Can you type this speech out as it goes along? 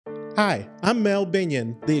Hi, I'm Mel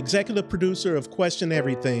Binion, the executive producer of Question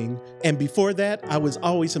Everything, and before that, I was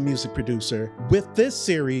always a music producer. With this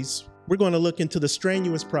series, we're going to look into the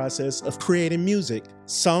strenuous process of creating music,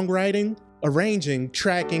 songwriting, arranging,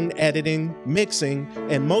 tracking, editing, mixing,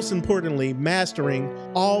 and most importantly, mastering,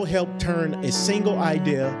 all help turn a single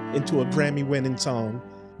idea into a Grammy-winning song.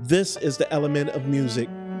 This is The Element of Music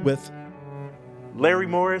with Larry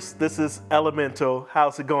Morris. This is Elemental.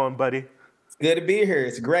 How's it going, buddy? Good to be here.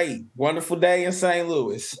 It's great. Wonderful day in St.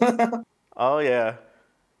 Louis. Oh, yeah.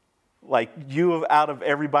 Like, you out of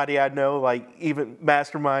everybody I know, like, even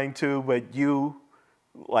Mastermind too, but you,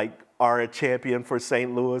 like, are a champion for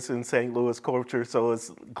St. Louis and St. Louis culture, so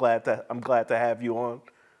I'm glad to have you on.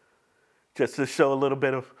 Just to show a little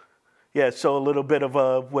bit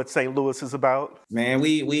of what St. Louis is about. Man,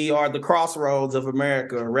 we are the crossroads of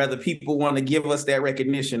America, whether people want to give us that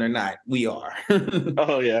recognition or not. We are.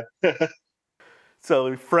 Oh, yeah.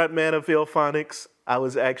 So, frontman of Illphonics, I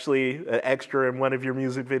was actually an extra in one of your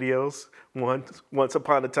music videos once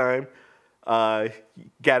upon a time.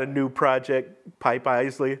 Got a new project, Pipe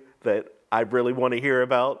Isley, that I really want to hear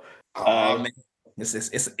about. Oh, man.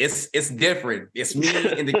 It's different. It's me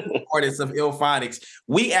and the artists of Illphonics.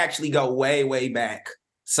 We actually go way, way back.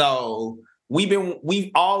 So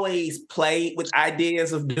we've always played with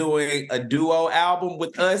ideas of doing a duo album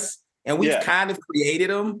with us, and we've kind of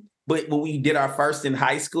created them. But when we did our first in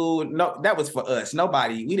high school, no, that was for us.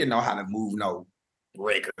 We didn't know how to move no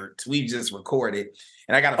records. We just recorded.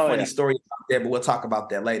 And I got a funny story about that, but we'll talk about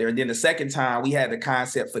that later. And then the second time we had the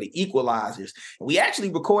concept for the Equalizers. We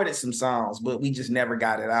actually recorded some songs, but we just never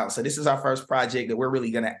got it out. So this is our first project that we're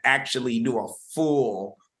really going to actually do a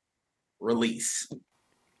full release.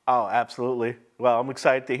 Oh, absolutely. Well, I'm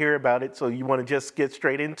excited to hear about it. So you want to just get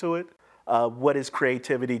straight into it? What is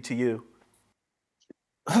creativity to you?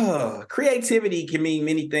 Creativity can mean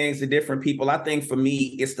many things to different people. I think for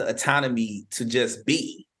me, it's the autonomy to just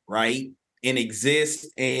be, right? And exist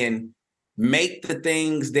and make the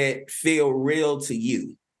things that feel real to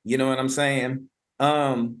you. You know what I'm saying?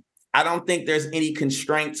 I don't think there's any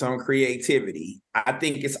constraints on creativity. I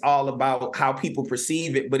think it's all about how people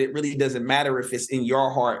perceive it, but it really doesn't matter if it's in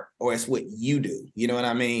your heart or it's what you do. You know what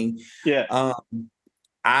I mean? Yeah.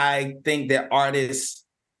 I think that artists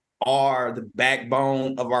are the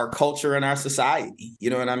backbone of our culture and our society.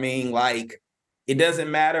 You know what I mean? Like, it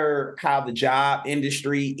doesn't matter how the job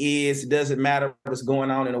industry is. It doesn't matter what's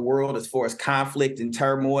going on in the world as far as conflict and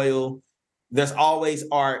turmoil. There's always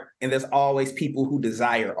art and there's always people who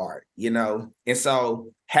desire art, you know? And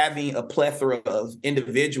so having a plethora of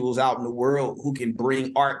individuals out in the world who can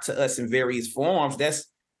bring art to us in various forms,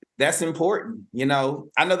 that's important. You know,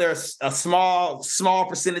 I know there's a small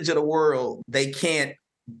percentage of the world,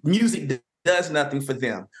 music does nothing for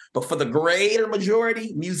them. But for the greater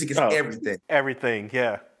majority, music is everything. Everything,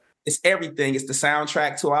 yeah. It's everything. It's the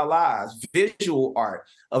soundtrack to our lives. Visual art.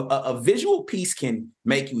 A visual piece can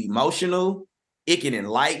make you emotional. It can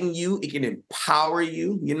enlighten you. It can empower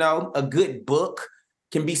you. You know, a good book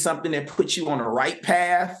can be something that puts you on the right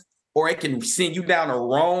path, or it can send you down the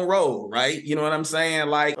wrong road, right? You know what I'm saying?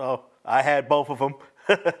 Like, oh, I had both of them.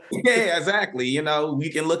 Yeah, exactly. You know,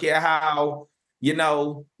 we can look at how, you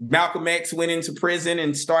know, Malcolm X went into prison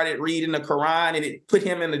and started reading the Quran, and it put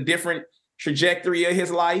him in a different trajectory of his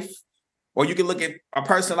life. Or you can look at a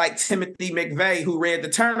person like Timothy McVeigh, who read the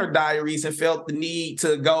Turner Diaries and felt the need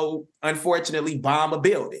to go, unfortunately, bomb a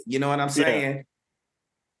building. You know what I'm saying? Yeah.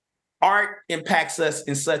 Art impacts us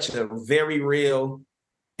in such a very real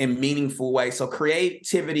and meaningful way. So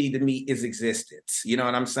creativity to me is existence. You know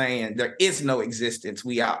what I'm saying? There is no existence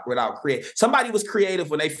without create. Somebody was creative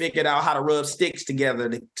when they figured out how to rub sticks together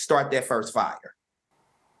to start that first fire.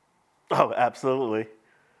 Oh, absolutely.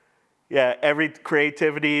 Yeah, every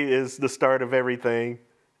creativity is the start of everything.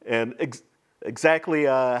 And exactly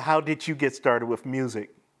how did you get started with music?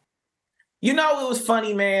 You know, it was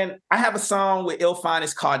funny, man. I have a song with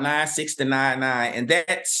Illphonics called 9-6-99, and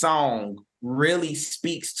that song really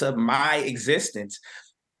speaks to my existence.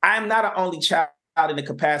 I'm not an only child in the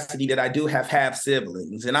capacity that I do have half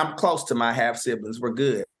siblings, and I'm close to my half siblings. We're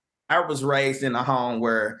good. I was raised in a home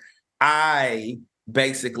where I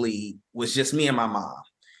basically was just me and my mom.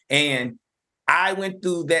 And I went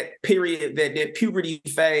through that period, that puberty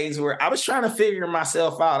phase where I was trying to figure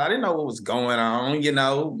myself out. I didn't know what was going on, you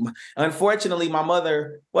know. Unfortunately, my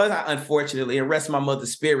mother, well, not unfortunately, and rest my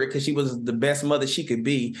mother's spirit, because she was the best mother she could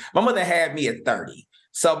be. My mother had me at 30.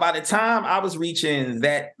 So by the time I was reaching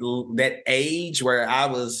that age where I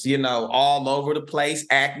was, all over the place,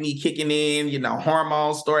 acne kicking in,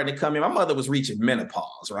 hormones starting to come in, my mother was reaching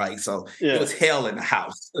menopause, right? So it was hell in the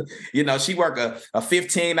house. She worked a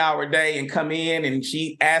 15-hour day and come in and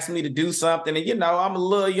she asked me to do something. And, I'm a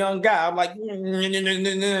little young guy. I'm like,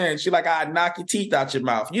 and she like, I'd knock your teeth out your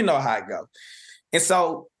mouth. You know how it go. And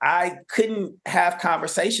so I couldn't have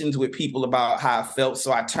conversations with people about how I felt.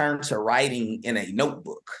 So I turned to writing in a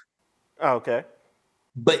notebook. Okay.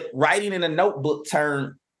 But writing in a notebook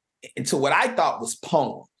turned into what I thought was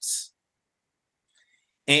poems.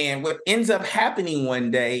 And what ends up happening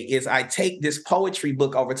one day is I take this poetry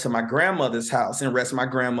book over to my grandmother's house, and rest my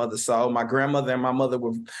grandmother's soul. My grandmother and my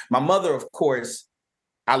mother, of course,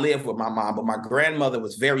 I lived with my mom, but my grandmother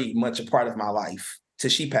was very much a part of my life till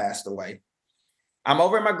she passed away. I'm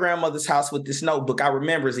over at my grandmother's house with this notebook. I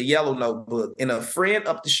remember it's a yellow notebook. And a friend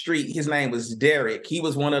up the street, his name was Derek. He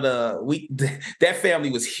was one of that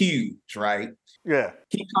family was huge, right? Yeah.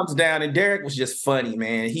 He comes down and Derek was just funny,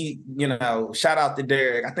 man. He, shout out to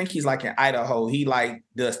Derek. I think he's like in Idaho. He like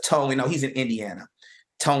does towing. No, he's in Indiana,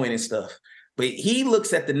 towing and stuff. But he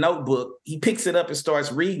looks at the notebook. He picks it up and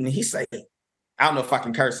starts reading. And he say, I don't know if I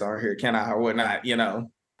can curse on here, can I, or whatnot,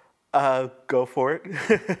 Go for it.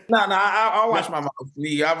 No, I'll watch my mouth.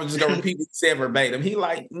 I was just gonna repeat what he said verbatim. He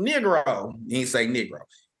like, Negro. He didn't say Negro.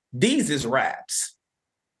 These is raps.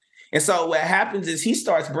 And so what happens is he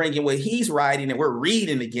starts bringing what he's writing and we're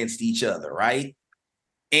reading against each other, right?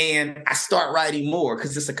 And I start writing more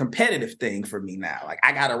because it's a competitive thing for me now. Like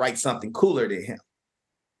I gotta write something cooler than him.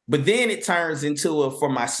 But then it turns into for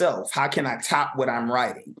myself. How can I top what I'm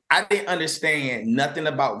writing? I didn't understand nothing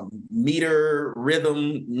about meter,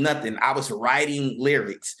 rhythm, nothing. I was writing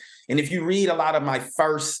lyrics. And if you read a lot of my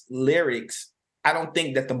first lyrics, I don't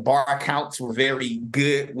think that the bar counts were very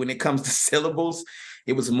good when it comes to syllables.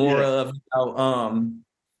 It was more of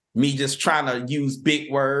me just trying to use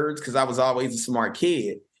big words because I was always a smart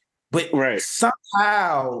kid. But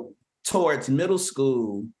somehow towards middle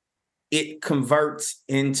school, it converts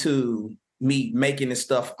into me making this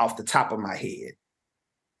stuff off the top of my head.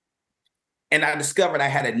 And I discovered I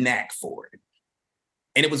had a knack for it.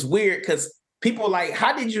 And it was weird because people were like,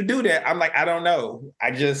 how did you do that? I'm like, I don't know.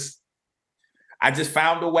 I just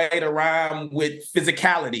found a way to rhyme with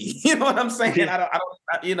physicality. You know what I'm saying? I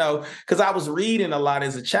don't, because I was reading a lot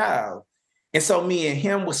as a child. And so me and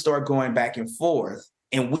him would start going back and forth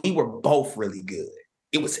and we were both really good.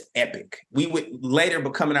 It was epic. We would later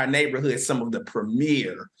become in our neighborhood some of the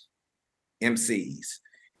premier MCs.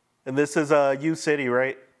 And this is U City,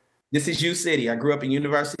 right? This is U City. I grew up in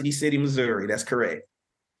University City, Missouri. That's correct.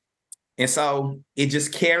 And so it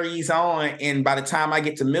just carries on. And by the time I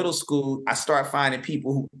get to middle school, I start finding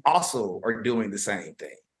people who also are doing the same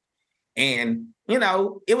thing. And,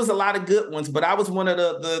 it was a lot of good ones, but I was one of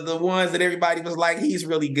the ones that everybody was like, he's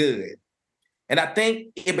really good. And I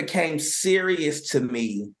think it became serious to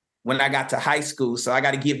me when I got to high school. So I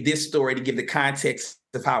got to give this story to give the context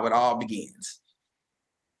of how it all begins.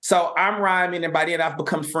 So I'm rhyming, and by then I've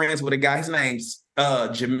become friends with a guy. His name's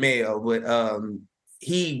Jamel, but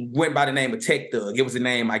he went by the name of Tech Thug. It was the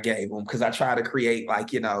name I gave him because I try to create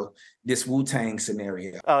this Wu-Tang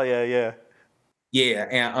scenario. Oh, yeah. Yeah,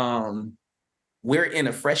 and we're in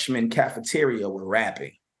a freshman cafeteria, we're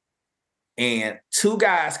rapping. And two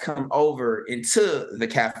guys come over into the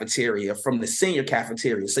cafeteria from the senior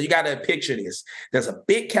cafeteria. So you got to picture this. There's a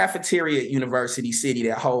big cafeteria at University City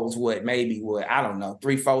that holds I don't know,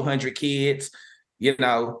 300-400 kids,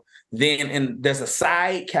 and there's a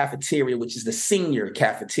side cafeteria, which is the senior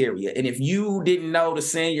cafeteria. And if you didn't know the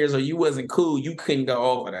seniors or you wasn't cool, you couldn't go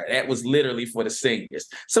over there. That was literally for the seniors.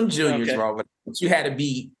 Some juniors were over there, but you had to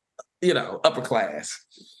be, upper class.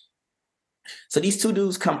 So these two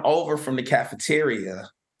dudes come over from the cafeteria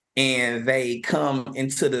and they come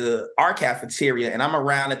into our cafeteria, and I'm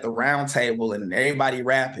around at the round table and everybody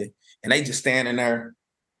rapping and they just standing there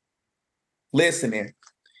listening,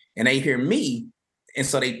 and they hear me. And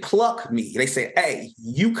so they pluck me. They say, hey,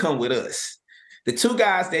 you come with us. The two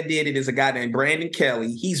guys that did it is a guy named Brandon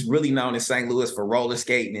Kelly. He's really known in St. Louis for roller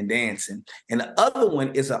skating and dancing. And the other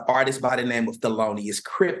one is an artist by the name of Thelonious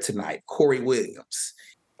Kryptonite, Corey Williams.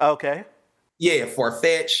 Okay. Yeah,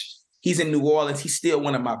 Farfetch. He's in New Orleans. He's still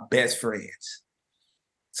one of my best friends.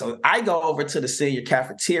 So I go over to the senior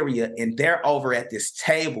cafeteria and they're over at this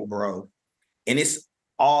table, bro. And it's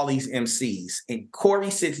all these MCs. And Corey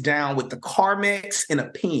sits down with the Carmex and a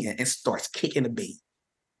pen and starts kicking the beat.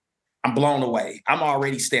 I'm blown away. I'm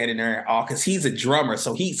already standing there because he's a drummer,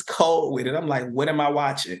 so he's cold with it. I'm like, what am I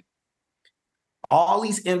watching? All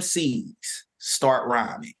these MCs start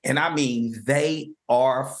rhyming. And I mean, they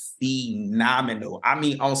are phenomenal. I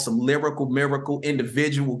mean, on some lyrical miracle,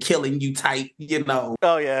 individual killing you type,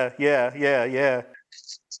 Oh, yeah.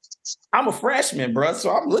 I'm a freshman, bro.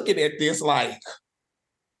 So I'm looking at this like,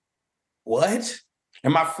 what?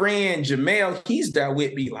 And my friend Jamel, he's there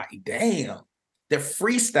with me like, damn, they're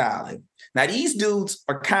freestyling. Now, these dudes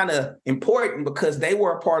are kind of important because they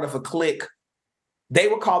were a part of a clique. They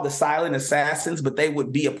were called the Silent Assassins, but they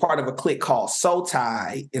would be a part of a clique called Soul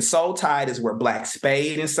Tide. And Soul Tide is where Black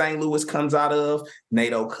Spade in St. Louis comes out of,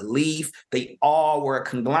 Nato Khalif. They all were a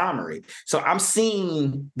conglomerate. So I'm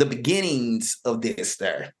seeing the beginnings of this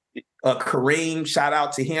there. Kareem, shout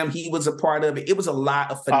out to him. He was a part of it. It was a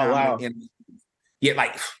lot of phenomenal. Oh, wow. Yeah,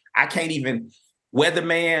 like I can't even.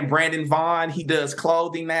 Weatherman, Brandon Vaughn, he does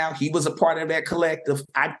clothing now. He was a part of that collective.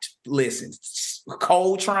 Listen,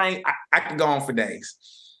 Coltrane, I could go on for days.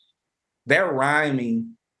 They're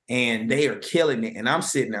rhyming and they are killing it. And I'm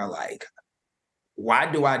sitting there like,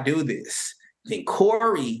 why do I do this? Then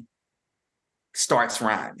Corey starts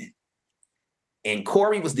rhyming. And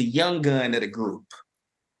Corey was the young gun of the group.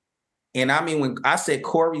 And I mean, when I said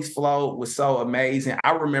Corey's flow was so amazing,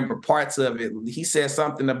 I remember parts of it. He said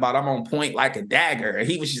something about I'm on point like a dagger. And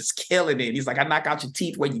he was just killing it. He's like, I knock out your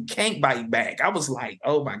teeth where you can't bite back. I was like,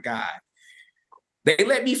 oh my God. They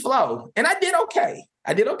let me flow. And I did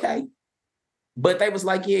okay. But they was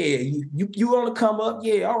like, yeah, you want to come up?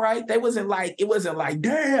 Yeah, all right. It wasn't like,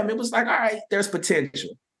 damn. It was like, all right, there's potential.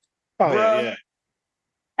 Oh, bruh, yeah.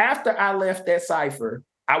 After I left that cypher,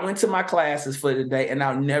 I went to my classes for the day, and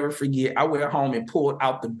I'll never forget, I went home and pulled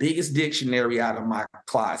out the biggest dictionary out of my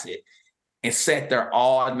closet and sat there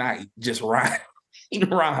all night just writing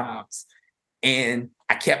rhymes. And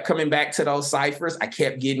I kept coming back to those ciphers. I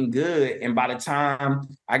kept getting good. And by the time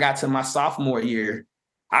I got to my sophomore year,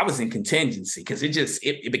 I was in contingency because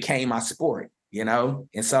it became my sport,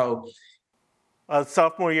 And so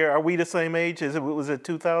sophomore year, are we the same age? Was it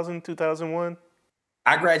 2000, 2001?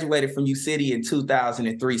 I graduated from UCity in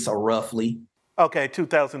 2003, so roughly. Okay,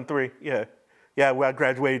 2003, yeah. Yeah, well, I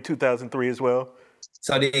graduated 2003 as well.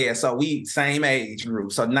 So we same age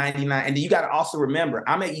group, so 99. And then you got to also remember,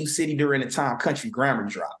 I'm at UCity during the time Country Grammar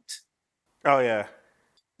dropped. Oh, yeah.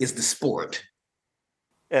 It's the sport.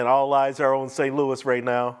 And all eyes are on St. Louis right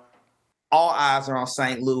now. All eyes are on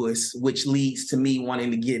St. Louis, which leads to me wanting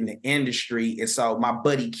to get in the industry. And so my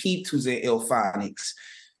buddy Keith, who's in Ilphonics,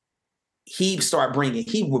 he would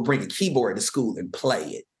bring a keyboard to school and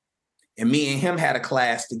play it. And me and him had a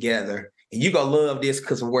class together. And you're going to love this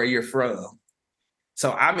because of where you're from.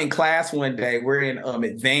 So I'm in class one day. We're in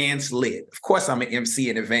advanced lit. Of course, I'm an MC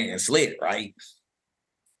in advanced lit, right?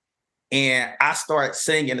 And I start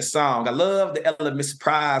singing a song. I love the element of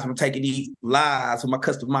surprise. I'm taking these lives with my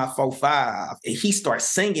customized 4-5. And he starts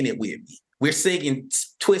singing it with me. We're singing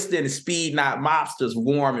Twisted and Speed Knot Mobsters'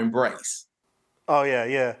 Warm Embrace. Oh,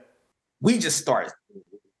 yeah. We just start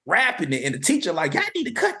rapping it. And the teacher like, y'all need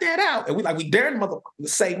to cut that out. And we dare the motherfucker to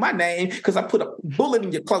say my name because I put a bullet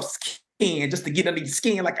in your close skin just to get under your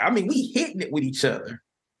skin. We hitting it with each other.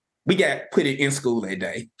 We got put it in school that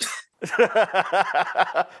day.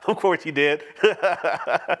 Of course you did.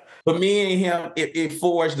 But me and him, it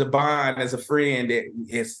forged a bond as a friend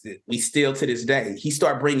that we still to this day. He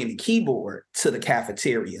started bringing the keyboard to the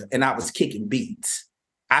cafeteria and I was kicking beats.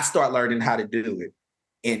 I started learning how to do it.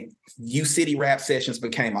 And UCity rap sessions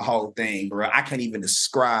became a whole thing, bro. I can't even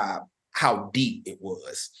describe how deep it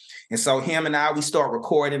was. And so him and I, we start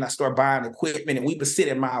recording. I start buying equipment and we would sit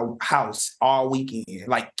in my house all weekend.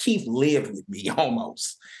 Like Keith lived with me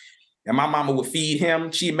almost. And my mama would feed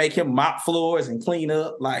him. She'd make him mop floors and clean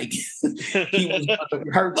up like he was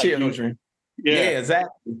her children. Yeah,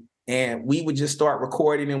 exactly. And we would just start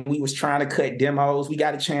recording and we was trying to cut demos. We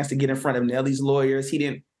got a chance to get in front of Nelly's lawyers.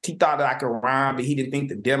 He thought that I could rhyme, but he didn't think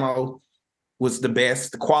the demo was the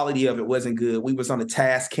best. The quality of it wasn't good. We was on a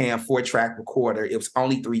Tascam 4-track recorder. It was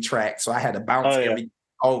only 3 tracks, so I had to bounce everything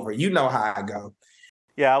over. You know how I go.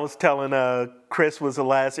 Yeah, I was telling Chris was the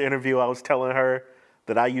last interview. I was telling her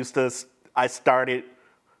that I started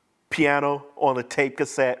piano on a tape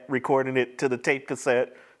cassette, recording it to the tape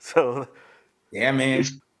cassette. So yeah, man.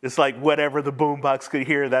 It's like whatever the boombox could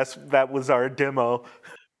hear, that was our demo.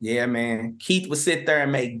 Yeah, man. Keith would sit there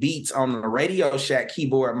and make beats on the Radio Shack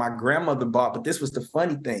keyboard my grandmother bought, but this was the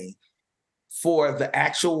funny thing. For the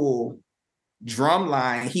actual drum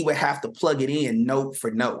line, he would have to plug it in note for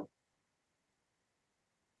note.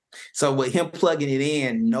 So with him plugging it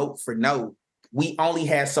in note for note, we only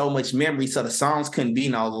had so much memory, so the songs couldn't be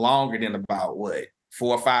no longer than about, 4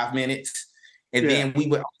 or 5 minutes? And then we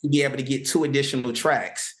would be able to get 2 additional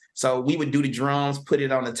tracks. So we would do the drums, put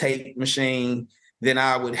it on the tape machine. Then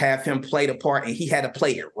I would have him play the part, and he had to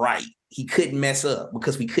play it right. He couldn't mess up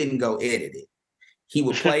because we couldn't go edit it. He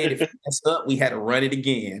would play it. If he messed up, we had to run it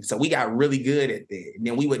again. So we got really good at that. And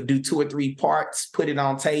then we would do 2 or 3 parts, put it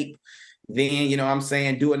on tape. Then, you know what I'm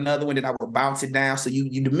saying, do another one, then I would bounce it down. So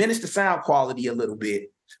you diminish the sound quality a little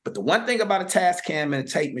bit. But the one thing about a Tascam and a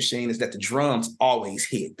tape machine is that the drums always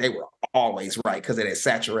hit. They were always right because of that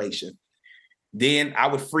saturation. Then I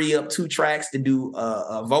would free up 2 tracks to do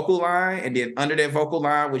a vocal line. And then under that vocal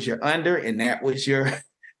line was your under, and that was your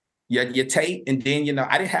tape. And then, you know,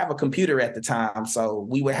 I didn't have a computer at the time, so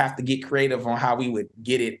we would have to get creative on how we would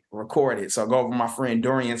get it recorded. So I go over to my friend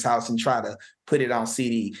Dorian's house and try to put it on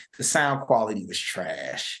CD. The sound quality was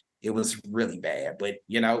trash. It was really bad, but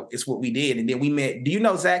you know, it's what we did. And then we met, do you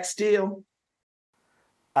know Zach Steele?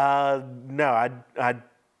 No, I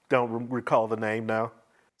don't recall the name now.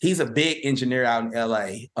 He's a big engineer out in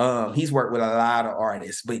LA. He's worked with a lot of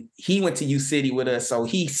artists, but he went to U City with us. So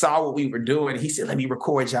he saw what we were doing. He said, let me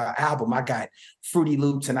record y'all album. I got Fruity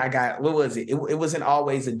Loops and I got, what was it? It wasn't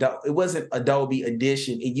always it wasn't Adobe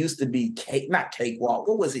Audition. It used to be not Cakewalk.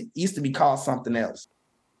 What was it? It used to be called something else.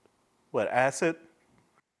 What, Acid?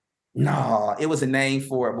 No, it was a name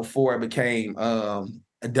for it before it became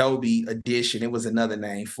Adobe Audition. It was another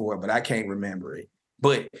name for it, but I can't remember it.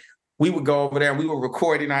 But we would go over there and we were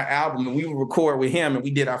recording our album, and we would record with him, and we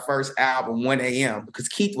did our first album 1 a.m. because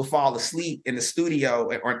Keith would fall asleep in the studio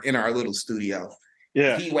or in our little studio.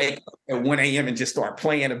 Yeah. He'd wake up at 1 a.m. and just start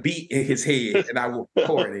playing a beat in his head, and I would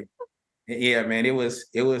record it. And yeah, man, it was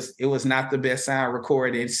not the best sound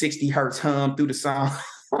recording. 60 hertz hum through the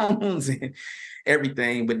songs and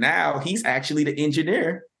everything. But now he's actually the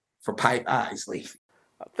engineer for Pipe Isley.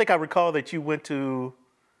 I think I recall that you went to,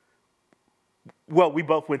 well, we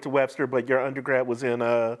both went to Webster, but your undergrad was in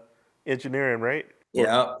engineering, right?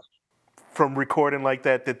 Yeah. From recording like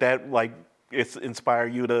that, did that like inspire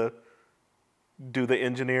you to do the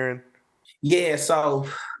engineering? Yeah, so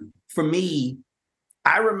for me,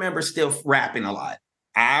 I remember still rapping a lot.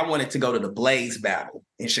 I wanted to go to the Blaze battle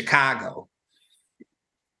in Chicago.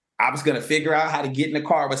 I was going to figure out how to get in the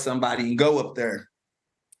car with somebody and go up there.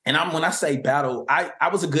 And when I say battle, I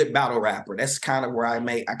was a good battle rapper. That's kind of where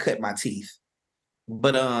I cut my teeth.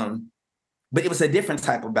 But it was a different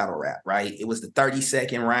type of battle rap, right? It was the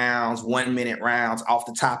 30-second rounds, 1-minute rounds off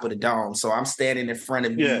the top of the dome. So I'm standing in front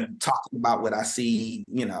of you talking about what I see,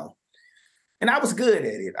 you know. And I was good at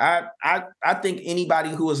it. I think anybody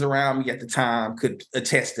who was around me at the time could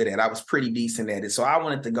attest to that. I was pretty decent at it. So I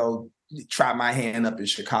wanted to go try my hand up in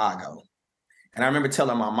Chicago. And I remember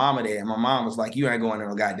telling my mama that, and my mom was like, you ain't going to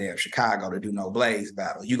no goddamn Chicago to do no Blaze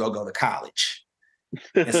battle. You go to college.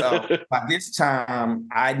 And so by this time,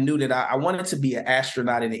 I knew that I wanted to be an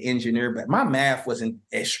astronaut and an engineer, but my math wasn't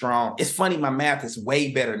as strong. It's funny, my math is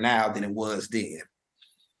way better now than it was then.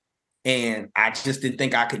 And I just didn't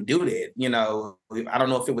think I could do that. You know, I don't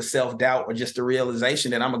know if it was self-doubt or just the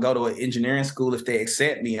realization that I'm going to go to an engineering school if they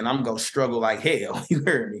accept me, and I'm going to struggle like hell. You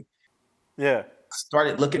heard me? Yeah.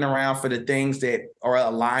 Started looking around for the things that are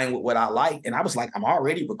aligned with what I like. And I was like, I'm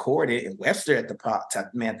already recorded. And Webster at the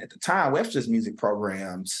time, Webster's music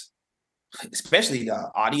programs, especially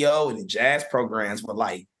the audio and the jazz programs, were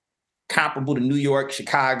like comparable to New York,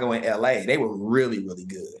 Chicago, and LA. They were really, really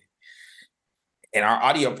good. And our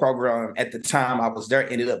audio program at the time I was there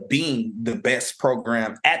ended up being the best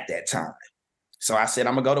program at that time. So I said,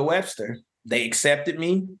 I'm going to go to Webster. They accepted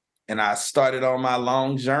me. And I started on my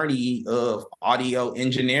long journey of audio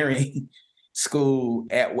engineering school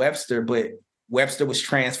at Webster. But Webster was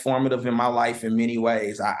transformative in my life in many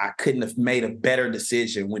ways. I couldn't have made a better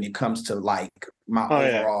decision when it comes to like my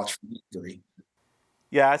overall trajectory.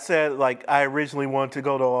 Yeah, I said like I originally wanted to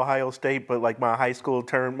go to Ohio State, but like my high school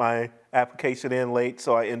turned my application in late,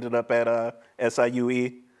 so I ended up at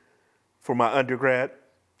SIUE for my undergrad.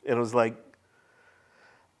 And it was like,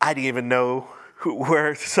 I didn't even know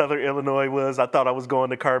where Southern Illinois was. I thought I was going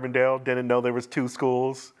to Carbondale, didn't know there was 2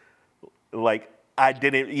 schools. Like I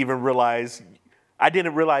didn't realize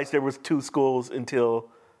there was 2 schools until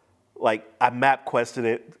like I MapQuested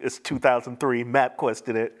it. It's 2003,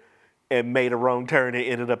 MapQuested it, and made a wrong turn and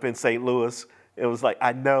ended up in St. Louis. It was like,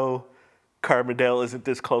 I know Carbondale isn't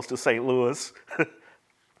this close to St. Louis.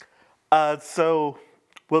 So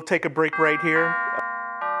we'll take a break right here.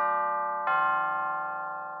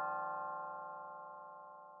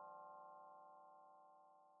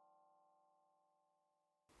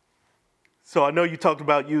 So I know you talked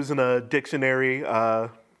about using a dictionary to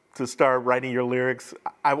start writing your lyrics.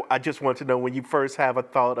 I just want to know, when you first have a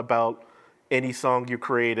thought about any song you're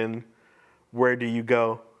creating, where do you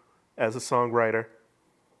go as a songwriter?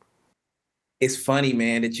 It's funny,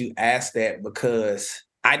 man, that you asked that because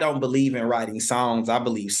I don't believe in writing songs. I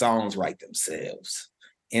believe songs write themselves.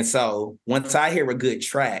 And so once I hear a good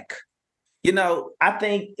track, I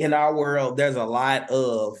think in our world, there's a lot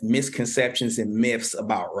of misconceptions and myths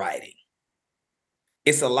about writing.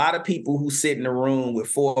 It's a lot of people who sit in a room with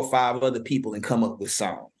 4 or 5 other people and come up with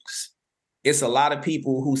songs. It's a lot of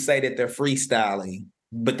people who say that they're freestyling,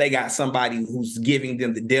 but they got somebody who's giving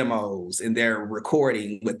them the demos and they're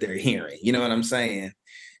recording what they're hearing. You know what I'm saying?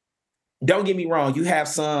 Don't get me wrong. You have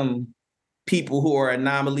some people who are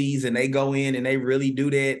anomalies and they go in and they really do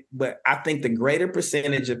that. But I think the greater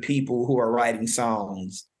percentage of people who are writing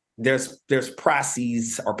songs, there's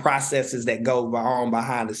processes that go on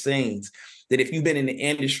behind the scenes that if you've been in the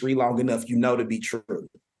industry long enough, you know to be true.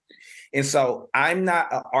 And so I'm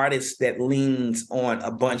not an artist that leans on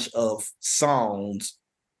a bunch of songs.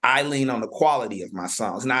 I lean on the quality of my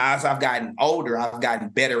songs. Now, as I've gotten older, I've gotten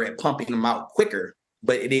better at pumping them out quicker,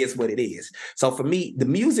 but it is what it is. So for me, the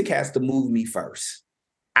music has to move me first.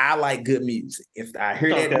 I like good music. If I hear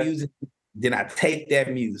that music, then I take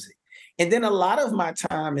that music. And then a lot of my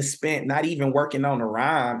time is spent not even working on the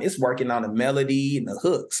rhyme, it's working on the melody and the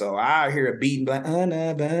hook. So I'll hear a beat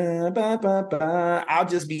and be like, I'll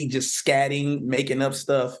just be scatting, making up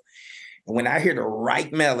stuff. And when I hear the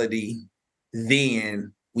right melody,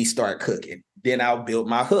 then we start cooking. Then I'll build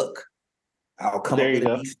my hook. I'll come up with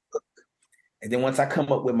a decent hook. And then once I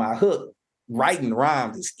come up with my hook, writing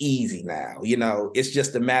rhymes is easy now. It's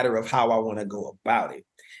just a matter of how I want to go about it.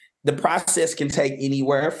 The process can take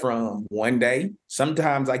anywhere from one day.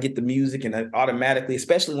 Sometimes I get the music and automatically,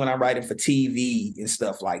 especially when I'm writing for TV and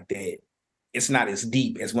stuff like that, it's not as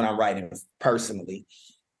deep as when I'm writing personally.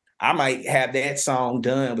 I might have that song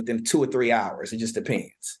done within 2 or 3 hours. It just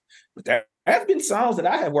depends. But there have been songs that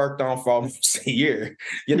I have worked on for almost a year.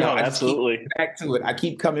 I just keep coming back to it. I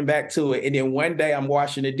keep coming back to it. And then one day I'm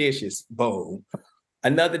washing the dishes. Boom.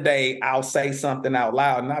 Another day I'll say something out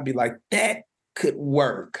loud and I'll be like, that could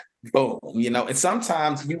work. Boom. And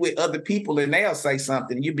sometimes you with other people and they'll say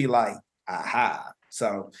something, you'd be like, aha.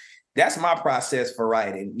 So that's my process for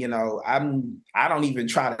writing. I don't even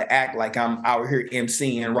try to act like I'm out here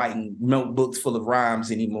emceeing, writing notebooks full of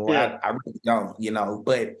rhymes anymore. Yeah. I really don't,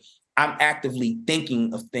 but I'm actively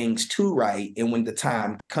thinking of things to write. And when the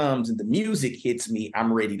time comes and the music hits me,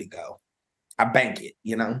 I'm ready to go. I bank it,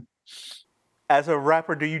 As a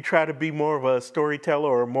rapper, do you try to be more of a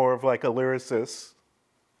storyteller or more of like a lyricist?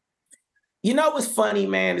 What's funny,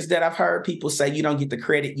 man, is that I've heard people say you don't get the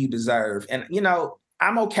credit you deserve. And,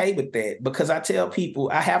 I'm okay with that because I tell people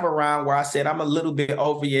I have a rhyme where I said I'm a little bit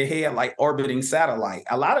over your head like orbiting satellite.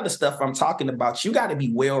 A lot of the stuff I'm talking about, you got to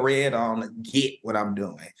be well read on to get what I'm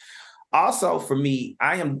doing. Also, for me,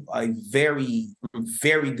 I am very,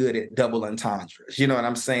 very good at double entendres. You know what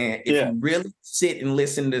I'm saying? If you really sit and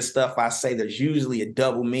listen to stuff I say, there's usually a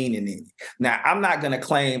double meaning in it. Now, I'm not going to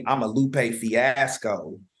claim I'm a Lupe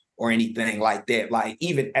Fiasco or anything like that. Like,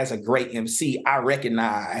 even as a great MC, I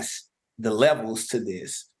recognize the levels to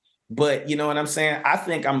this. But you know what I'm saying? I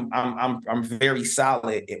think I'm very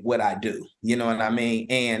solid at what I do. You know what I mean?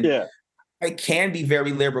 And it can be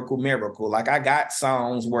very lyrical miracle. Like I got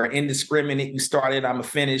songs where indiscriminate, you started, I'm a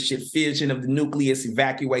finish it, fission of the nucleus,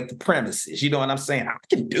 evacuate the premises. You know what I'm saying? I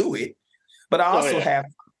can do it. But I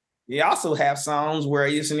also have songs where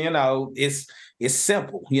it's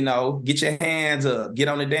simple, get your hands up, get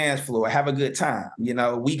on the dance floor, have a good time.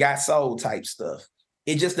 We got soul type stuff.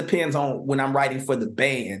 It just depends on when I'm writing for the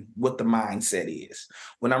band, what the mindset is.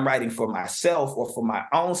 When I'm writing for myself or for my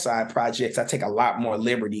own side projects, I take a lot more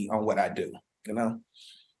liberty on what I do,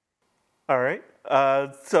 All right.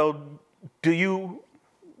 So do you,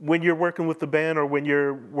 when you're working with the band or when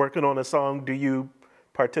you're working on a song, do you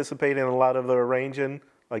participate in a lot of the arranging?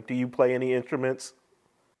 Like, do you play any instruments?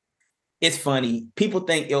 It's funny. People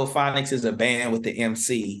think Illphonics is a band with the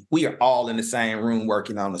MC. We are all in the same room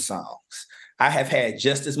working on the songs. I have had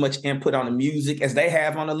just as much input on the music as they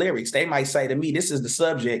have on the lyrics. They might say to me, this is the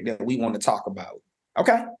subject that we want to talk about.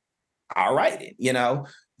 Okay, I'll write it.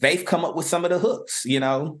 They've come up with some of the hooks,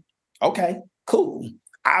 Okay, cool.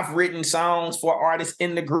 I've written songs for artists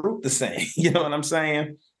in the group to sing. You know what I'm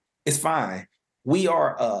saying? It's fine. We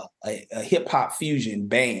are a hip hop fusion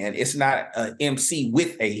band. It's not an MC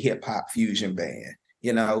with a hip hop fusion band,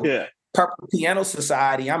 Yeah. Purple Piano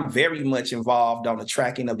Society, I'm very much involved on the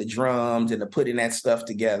tracking of the drums and the putting that stuff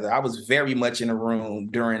together. I was very much in the room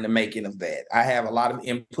during the making of that. I have a lot of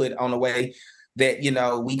input on the way that,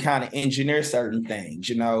 we kind of engineer certain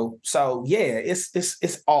things, So yeah,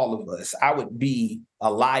 it's all of us. I would be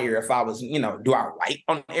a liar if I was, do I write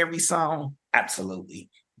on every song? Absolutely.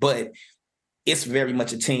 But it's very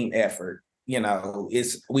much a team effort.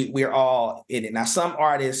 we're all in it. Now, some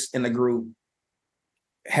artists in the group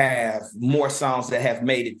have more songs that have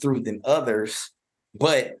made it through than others,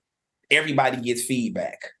 but everybody gets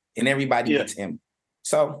feedback and everybody gets input.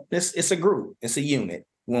 So it's a group, it's a unit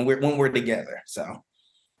when we're together. So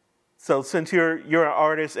since you're an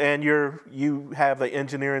artist and you have the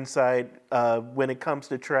engineering side, when it comes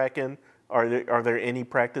to tracking, are there any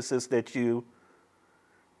practices that you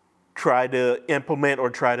try to implement or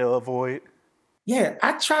try to avoid? Yeah,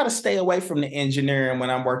 I try to stay away from the engineering when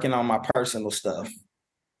I'm working on my personal stuff.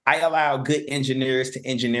 I allow good engineers to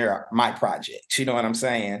engineer my projects. You know what I'm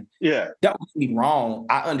saying? Yeah. Don't get me wrong.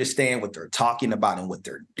 I understand what they're talking about and what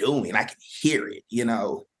they're doing. I can hear it,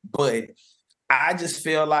 but I just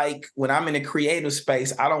feel like when I'm in a creative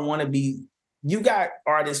space, I don't want to be, you got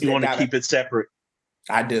artists you want to keep it separate.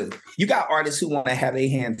 I do. You got artists who want to have their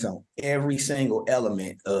hands on every single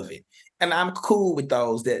element of it. And I'm cool with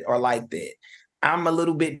those that are like that. I'm a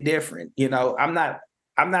little bit different. I'm not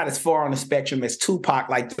as far on the spectrum as Tupac,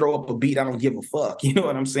 like throw up a beat, I don't give a fuck. You know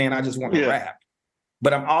what I'm saying? I just want to rap.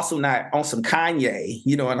 But I'm also not on some Kanye,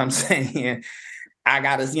 you know what I'm saying? I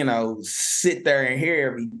got to, sit there and hear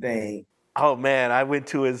everything. Oh man, I went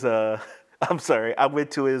to his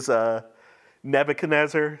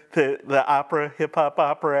Nebuchadnezzar, the opera, hip hop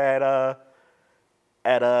opera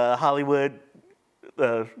at Hollywood,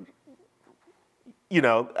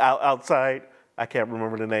 outside. I can't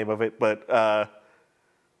remember the name of it, but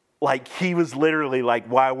like he was literally like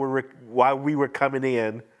while we were coming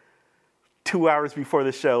in 2 hours before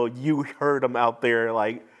the show, you heard him out there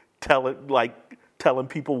like telling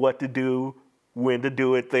people what to do, when to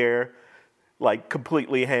do it there, like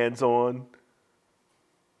completely hands-on.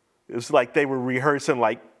 It was like they were rehearsing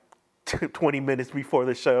like 20 minutes before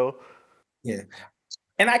the show. Yeah.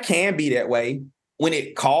 And I can be that way when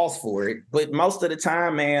it calls for it. But most of the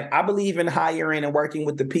time, man, I believe in hiring and working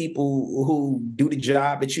with the people who do the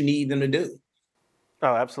job that you need them to do.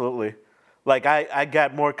 Oh, absolutely. Like I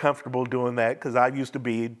got more comfortable doing that because I used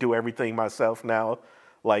to do everything myself. Now,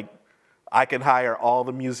 like I can hire all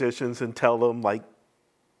the musicians and tell them like,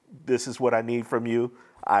 this is what I need from you.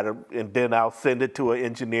 And then I'll send it to an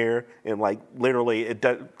engineer and like literally it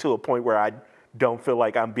does to a point where I don't feel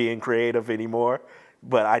like I'm being creative anymore,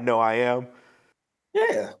 but I know I am.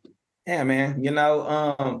 Yeah, man.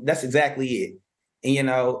 That's exactly it.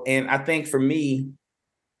 And I think for me,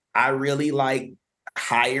 I really like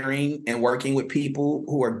hiring and working with people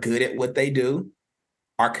who are good at what they do.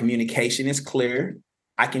 Our communication is clear.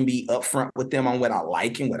 I can be upfront with them on what I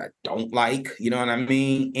like and what I don't like. You know what I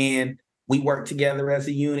mean? And we work together as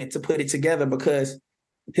a unit to put it together because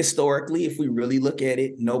historically, if we really look at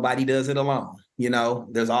it, nobody does it alone.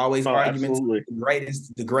 There's always arguments.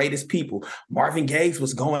 The greatest people. Marvin Gaye's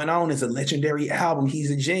What's Going On is a legendary album.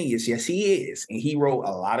 He's a genius. Yes, he is. And he wrote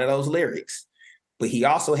a lot of those lyrics. But he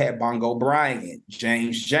also had Bongo Bryant,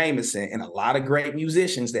 James Jamerson, and a lot of great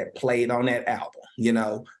musicians that played on that album.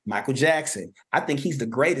 Michael Jackson. I think he's the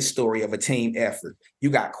greatest story of a team effort.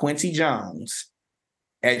 You got Quincy Jones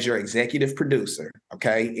as your executive producer,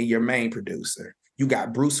 okay, and your main producer. You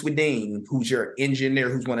got Bruce Swedien, who's your engineer,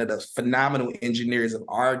 who's one of the phenomenal engineers of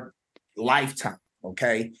our lifetime,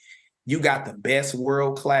 okay? You got the best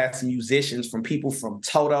world-class musicians from people from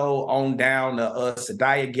Toto on down to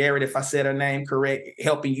Sadiya Garrett, if I said her name correct,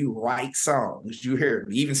 helping you write songs. You hear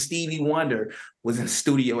me? Even Stevie Wonder was in the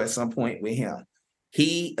studio at some point with him.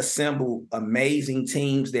 He assembled amazing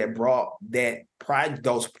teams that brought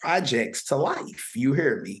those projects to life. You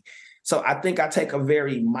hear me? So I think I take a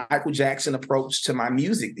very Michael Jackson approach to my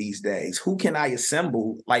music these days. Who can I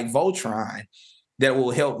assemble like Voltron that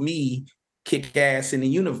will help me kick ass in the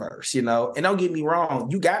universe, And don't get me wrong,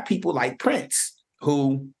 you got people like Prince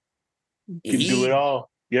who can do it all.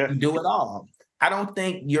 Yeah. Do it all. I don't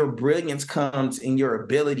think your brilliance comes in your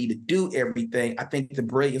ability to do everything. I think the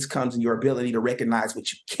brilliance comes in your ability to recognize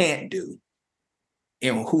what you can't do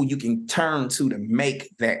and who you can turn to make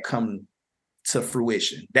that come to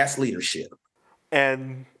fruition. That's leadership.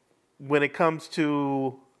 And when it comes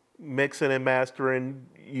to mixing and mastering,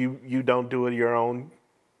 you don't do it your own.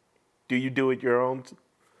 Do you do it your own?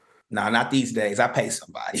 No, not these days. I pay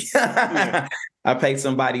somebody. I pay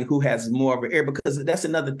somebody who has more of an ear because that's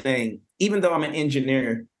another thing. Even though I'm an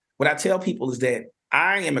engineer, what I tell people is that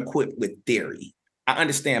I am equipped with theory. I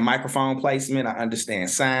understand microphone placement. I understand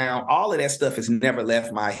sound. All of that stuff has never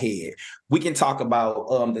left my head. We can talk about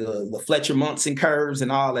the Fletcher Munson curves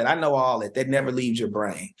and all that. I know all that. That never leaves your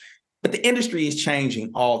brain. But the industry is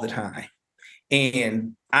changing all the time.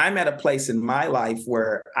 And I'm at a place in my life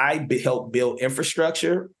where I help build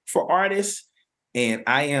infrastructure for artists. And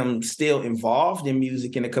I am still involved in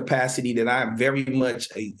music in a capacity that I am very much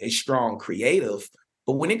a strong creative.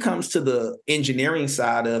 But when it comes to the engineering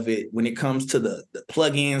side of it, when it comes to the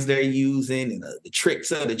plugins they're using and the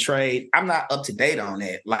tricks of the trade, I'm not up to date on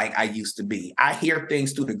that like I used to be. I hear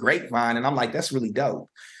things through the grapevine and I'm like, that's really dope.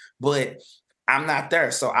 But I'm not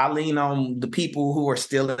there. So I lean on the people who are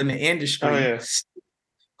still in the industry,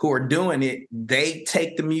 who are doing it. They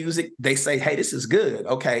take the music, they say, hey, this is good.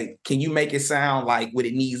 Okay, can you make it sound like what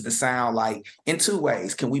it needs to sound like in two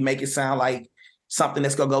ways? Can we make it sound like something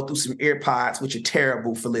that's going to go through some ear pods, which are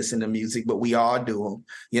terrible for listening to music, but we all do them,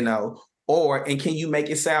 you know? And can you make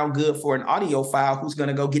it sound good for an audiophile who's going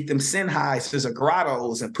to go get them Sennheisers or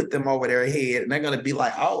Grottos and put them over their head, and they're going to be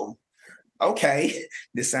like, oh, okay,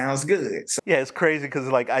 this sounds good. So, yeah, it's crazy because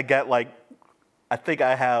like I think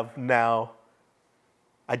I have now,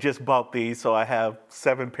 I just bought these, so I have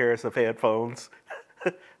 7 pairs of headphones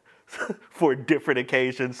for different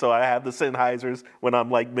occasions. So I have the Sennheisers when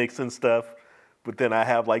I'm like mixing stuff. But then I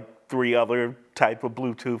have like 3 other type of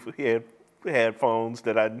Bluetooth headphones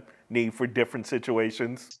that I need for different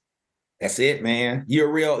situations. That's it, man. You're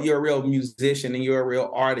a real musician and you're a real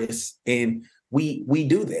artist. And we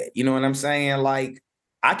do that. You know what I'm saying? Like,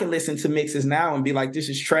 I can listen to mixes now and be like, this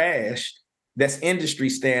is trash. That's industry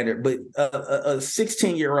standard. But a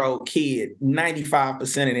 16-year-old kid, 95%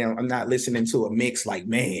 of them are not listening to a mix like,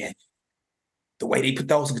 man, the way they put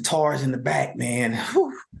those guitars in the back, man.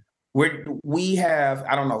 Whew. We have,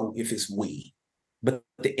 I don't know if it's we, but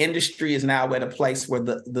the industry is now at a place where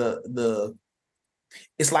the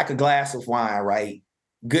it's like a glass of wine, right?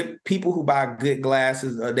 Good people who buy good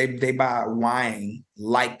glasses, they buy wine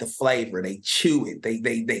like the flavor. They chew it,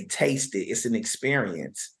 they taste it. It's an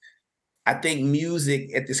experience. I think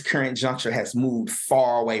music at this current juncture has moved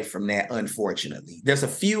far away from that, unfortunately. There's a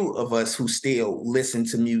few of us who still listen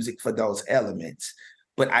to music for those elements,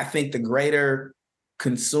 but I think the greater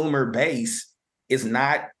consumer base is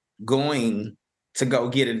not going to go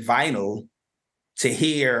get it vinyl to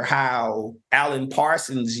hear how Alan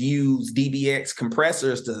Parsons used DBX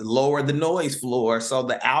compressors to lower the noise floor so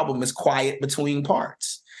the album is quiet between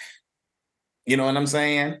parts. You know what I'm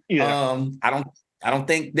saying? Yeah. I don't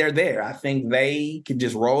think they're there. I think they can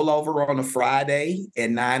just roll over on a Friday at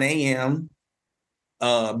 9 a.m.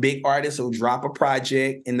 Big artists will drop a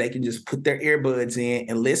project and they can just put their earbuds in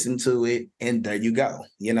and listen to it. And there you go,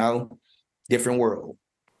 you know, different world.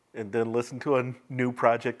 And then listen to a new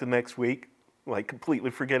project the next week, like completely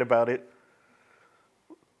forget about it.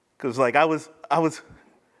 Cause like I was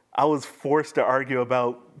forced to argue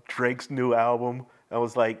about Drake's new album. I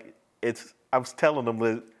was like, I was telling them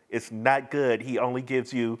that it's not good. He only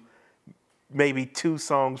gives you maybe 2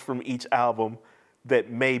 songs from each album that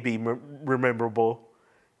may be rememberable.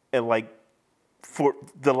 And like for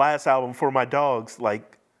the last album, For My Dogs,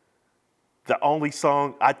 like the only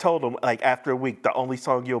song I told them, like after a week, the only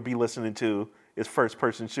song you'll be listening to is First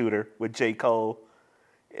Person Shooter with J. Cole.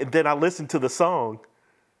 And then I listened to the song.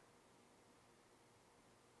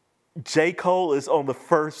 J. Cole is on the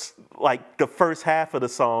first half of the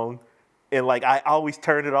song. And like I always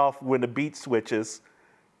turn it off when the beat switches.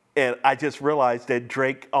 And I just realized that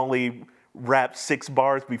Drake only raps 6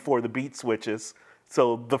 bars before the beat switches.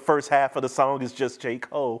 So the first half of the song is just J.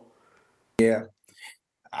 Cole. Yeah.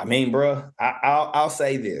 I mean, bro, I'll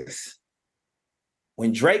say this.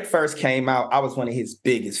 When Drake first came out, I was one of his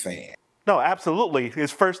biggest fans. No, absolutely. His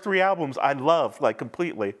first 3 albums I loved, like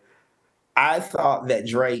completely. I thought that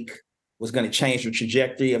Drake was going to change the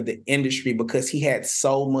trajectory of the industry because he had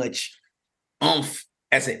so much oomph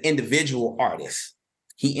as an individual artist.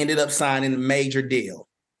 He ended up signing a major deal.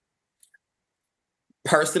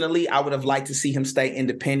 Personally, I would have liked to see him stay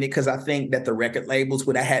independent because I think that the record labels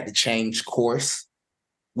would have had to change course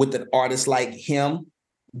with an artist like him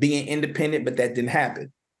being independent, but that didn't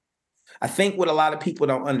happen. I think what a lot of people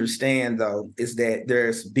don't understand, though, is that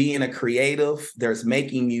there's being a creative, there's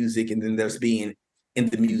making music, and then there's being in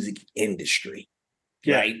the music industry,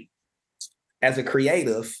 right? As a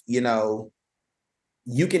creative, you know,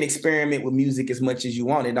 you can experiment with music as much as you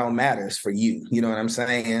want. It don't matter. It's for you. You know what I'm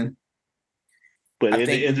saying? But in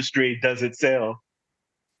the industry, does it sell?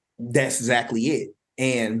 That's exactly it.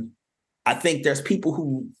 And I think there's people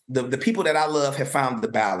who, the people that I love have found the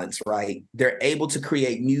balance, right? They're able to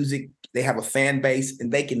create music. They have a fan base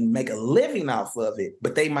and they can make a living off of it,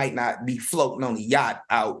 but they might not be floating on a yacht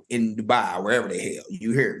out in Dubai or wherever the hell.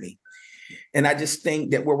 You hear me? And I just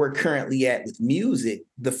think that where we're currently at with music,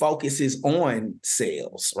 the focus is on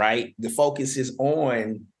sales, right? The focus is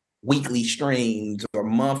on weekly streams or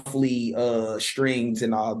monthly streams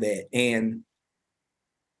and all that. And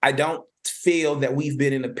I don't feel that we've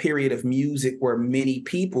been in a period of music where many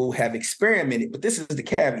people have experimented, but this is the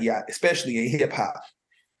caveat, especially in hip hop.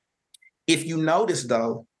 If you notice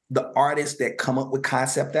though, the artists that come up with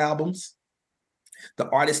concept albums, the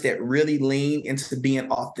artists that really lean into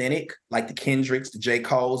being authentic, like the Kendricks, the J.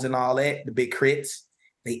 Coles and all that, the Big Crits,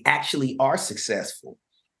 they actually are successful.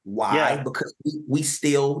 Why? Yeah. Because we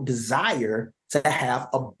still desire to have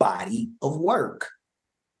a body of work.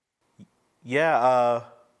 Yeah,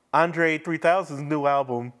 Andre 3000's new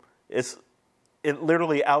album, it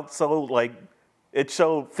literally outsold, like, it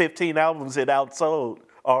showed 15 albums it outsold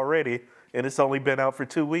already, and it's only been out for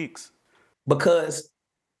 2 weeks. Because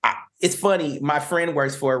it's funny, my friend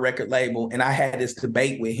works for a record label, and I had this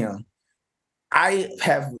debate with him. I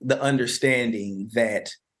have the understanding that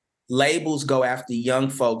labels go after young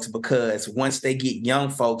folks because once they get young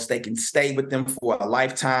folks, they can stay with them for a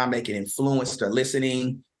lifetime. They can influence their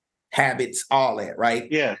listening habits, all that, right?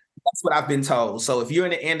 Yeah. That's what I've been told. So if you're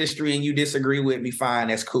in the industry and you disagree with me, fine,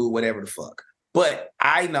 that's cool, whatever the fuck. But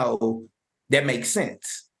I know that makes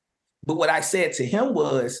sense. But what I said to him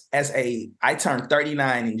was, I turned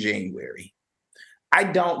 39 in January. I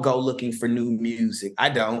don't go looking for new music. I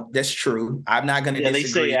don't. That's true. I'm not going to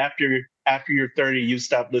disagree. They say after you're 30, you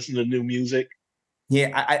stop listening to new music.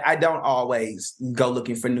 Yeah, I don't always go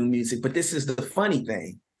looking for new music. But this is the funny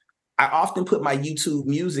thing. I often put my YouTube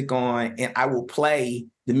music on and I will play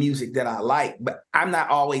the music that I like, but I'm not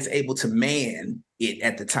always able to man it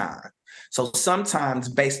at the time. So sometimes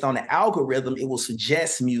based on the algorithm, it will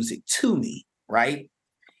suggest music to me, right?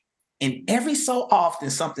 And every so often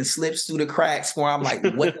something slips through the cracks where I'm like,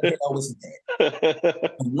 what the hell is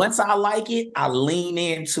that? Once I like it, I lean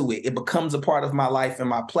into it. It becomes a part of my life and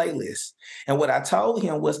my playlist. And what I told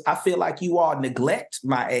him was, I feel like you all neglect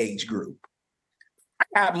my age group. I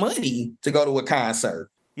got money to go to a concert.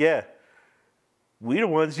 Yeah. We the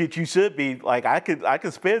ones that you should be. Like, I could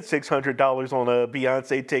spend $600 on a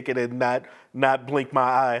Beyonce ticket and not blink my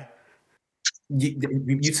eye.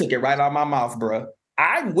 You took it right out of my mouth, bro.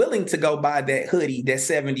 I'm willing to go buy that hoodie, that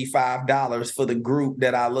 $75 for the group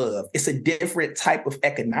that I love. It's a different type of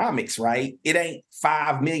economics, right? It ain't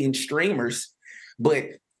 5 million streamers. But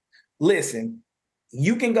listen,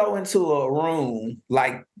 you can go into a room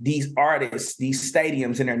like these artists, these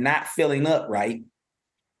stadiums, and they're not filling up, right?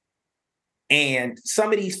 And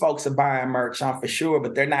some of these folks are buying merch, I'm for sure,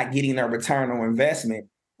 but they're not getting their return on investment.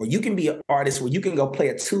 Or you can be an artist where you can go play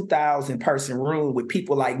a 2,000 person room with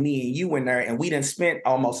people like me and you in there, and we done spent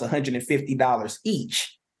almost $150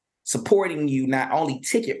 each supporting you, not only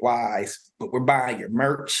ticket wise, but we're buying your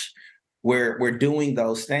merch. We're doing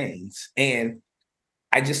those things. And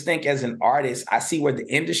I just think as an artist, I see where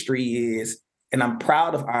the industry is, and I'm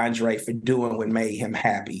proud of Andre for doing what made him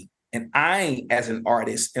happy. And I, as an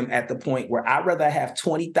artist, am at the point where I'd rather have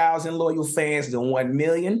 20,000 loyal fans than 1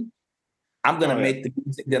 million. I'm going to make the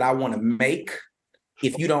music that I want to make.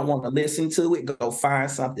 If you don't want to listen to it, go find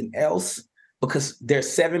something else, because there's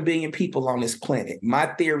 7 billion people on this planet. My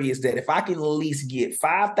theory is that if I can at least get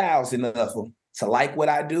 5,000 of them to like what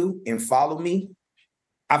I do and follow me,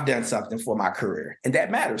 I've done something for my career. And that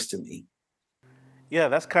matters to me. Yeah,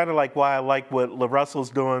 that's kind of like why I like what La Russell's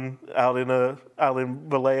doing out in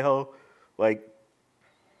Vallejo. Like,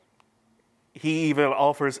 he even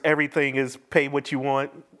offers everything is pay what you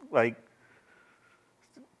want. Like,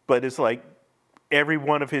 but it's like every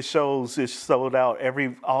one of his shows is sold out.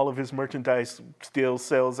 All of his merchandise still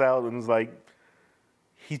sells out, and it's like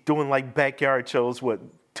he's doing like backyard shows,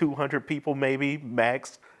 200 people maybe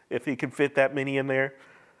max, if he can fit that many in there.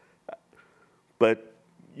 But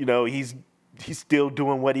you know, he's still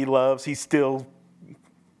doing what he loves. He's still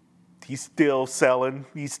selling.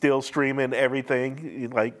 He's still streaming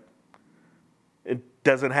everything. Like, it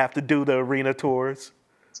doesn't have to do the arena tours.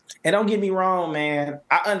 And don't get me wrong, man.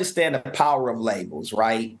 I understand the power of labels,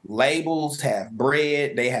 right? Labels have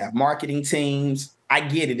bread. They have marketing teams. I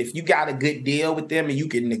get it. If you got a good deal with them and you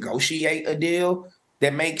can negotiate a deal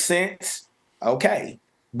that makes sense, okay.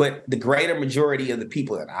 But the greater majority of the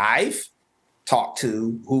people that I've talked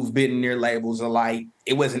to who've been near labels are like,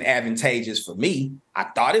 it wasn't advantageous for me. I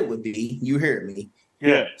thought it would be. You hear me?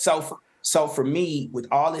 Yeah. So for me, with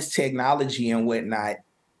all this technology and whatnot,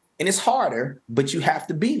 and it's harder, but you have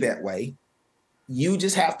to be that way. You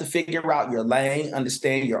just have to figure out your lane,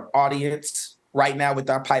 understand your audience. Right now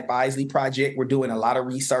with our Pipe Isley project, we're doing a lot of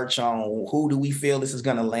research on who do we feel this is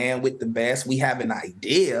going to land with the best. We have an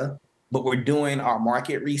idea, but we're doing our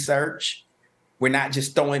market research. We're not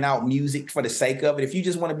just throwing out music for the sake of it. If you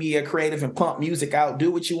just want to be a creative and pump music out,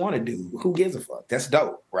 do what you want to do. Who gives a fuck? That's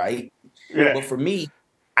dope, right? Yeah. But for me,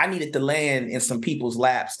 I needed to land in some people's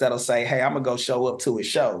laps that'll say, hey, I'm gonna go show up to a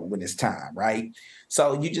show when it's time, right?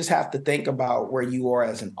 So you just have to think about where you are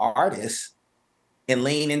as an artist and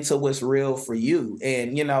lean into what's real for you.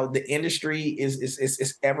 And the industry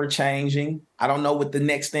is ever changing. I don't know what the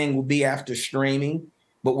next thing will be after streaming,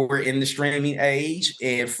 but we're in the streaming age,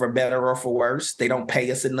 and for better or for worse, they don't pay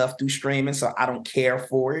us enough through streaming, so I don't care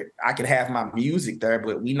for it. I could have my music there,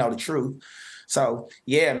 but we know the truth. So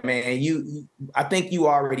yeah, man, I think you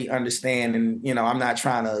already understand, and I'm not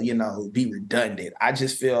trying to be redundant. I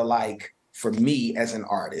just feel like for me as an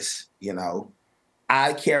artist,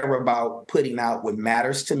 I care about putting out what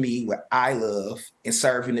matters to me, what I love, and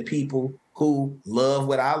serving the people who love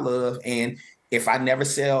what I love. And if I never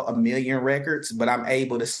sell 1 million records, but I'm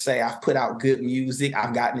able to say I've put out good music,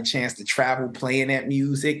 I've gotten a chance to travel playing that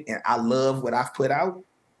music, and I love what I've put out,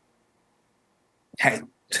 hey.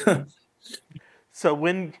 So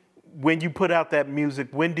when you put out that music,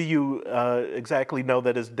 when do you exactly know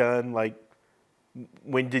that it's done? Like,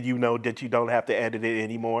 when did you know that you don't have to edit it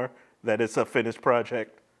anymore, that it's a finished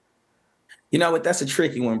project? You know what? That's a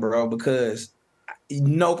tricky one, bro, because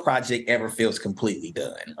no project ever feels completely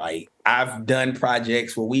done. Like, I've done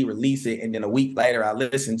projects where we release it and then a week later I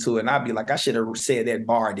listen to it and I'll be like, I should have said that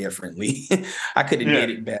bar differently. I could have did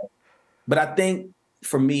it better. But I think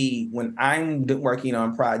for me, when I'm working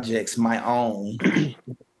on projects, my own,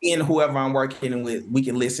 and whoever I'm working with, we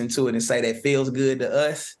can listen to it and say that feels good to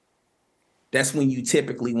us. That's when you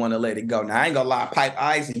typically want to let it go. Now, I ain't gonna lie, Pipe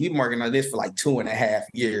Ice, we've been working on this for like 2.5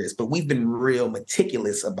 years, but we've been real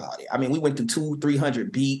meticulous about it. I mean, we went through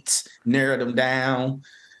 200-300 beats, narrowed them down.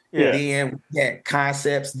 Yeah. Then we had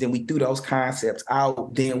concepts, then we threw those concepts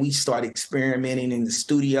out. Then we started experimenting in the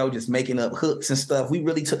studio, just making up hooks and stuff. We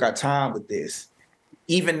really took our time with this.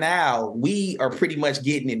 Even now, we are pretty much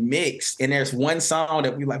getting it mixed. And there's one song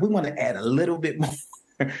that we want to add a little bit more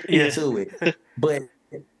to it. But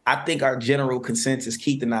I think our general consensus,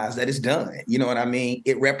 Keith and I, is that it's done. You know what I mean?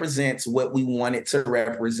 It represents what we want it to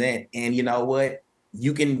represent. And you know what?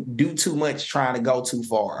 You can do too much trying to go too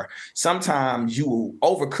far. Sometimes you will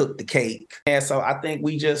overcook the cake. And so I think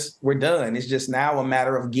we're done. It's just now a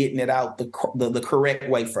matter of getting it out the correct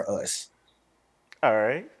way for us. All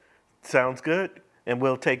right. Sounds good. And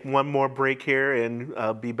we'll take one more break here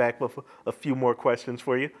and be back with a few more questions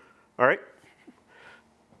for you. All right?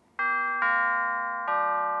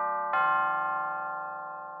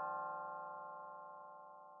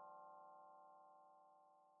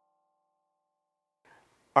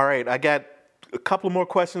 All right, I got a couple more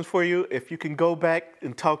questions for you. If you can go back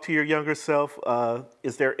and talk to your younger self,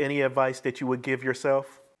 is there any advice that you would give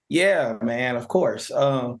yourself? Yeah, man, of course.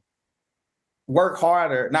 Work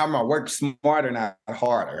harder. Now I'm gonna work smarter, not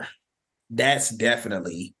harder. That's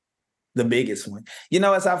definitely the biggest one.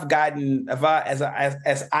 As I've gotten, as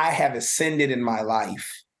I have ascended in my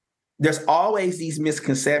life, there's always these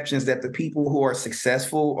misconceptions that the people who are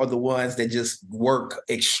successful are the ones that just work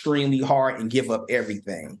extremely hard and give up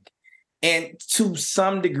everything. And to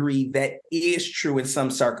some degree, that is true in some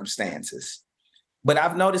circumstances. But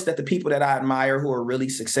I've noticed that the people that I admire who are really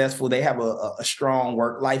successful, they have a strong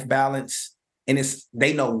work-life balance. And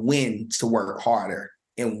they know when to work harder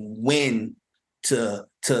and when to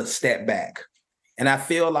step back. And I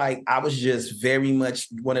feel like I was just very much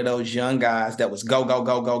one of those young guys that was go, go,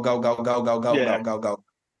 go, go, go, go, go, go, go, go, go, go.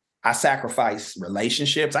 I sacrificed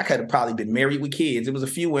relationships. I could have probably been married with kids. There was a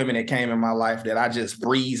few women that came in my life that I just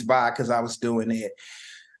breezed by because I was doing it.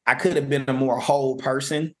 I could have been a more whole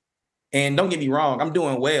person. And don't get me wrong, I'm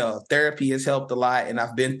doing well. Therapy has helped a lot, and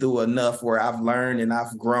I've been through enough where I've learned and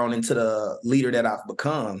I've grown into the leader that I've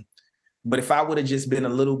become. But if I would have just been a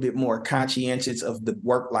little bit more conscientious of the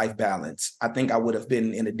work-life balance, I think I would have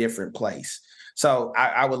been in a different place. So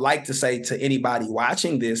I would like to say to anybody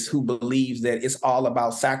watching this who believes that it's all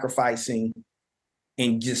about sacrificing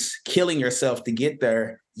and just killing yourself to get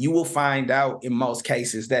there, you will find out in most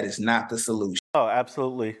cases that is not the solution. Oh,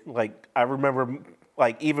 absolutely. Like, I remember,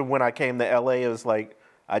 like, even when I came to LA, it was like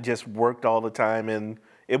I just worked all the time. And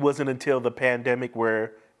it wasn't until the pandemic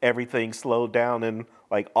where everything slowed down and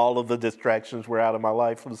like all of the distractions were out of my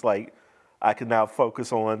life. It was like I could now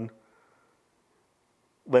focus on,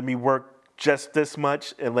 let me work just this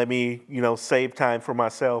much and let me, save time for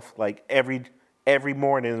myself. Like every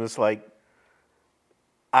morning, it's like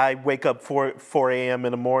I wake up 4 a.m.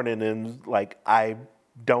 in the morning and like I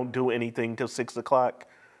don't do anything till 6 o'clock.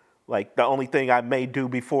 Like the only thing I may do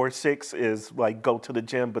before 6 is like go to the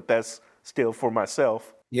gym, but that's still for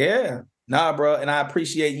myself. Yeah. Nah, bro. And I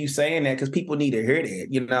appreciate you saying that because people need to hear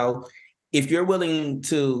that. If you're willing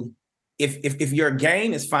to if your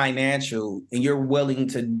gain is financial and you're willing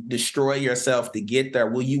to destroy yourself to get there,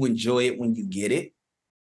 will you enjoy it when you get it?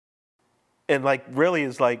 And like, really,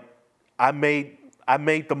 it's like I made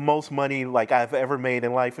the most money like I've ever made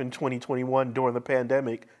in life in 2021 during the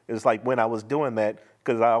pandemic. Is like when I was doing that,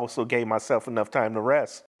 because I also gave myself enough time to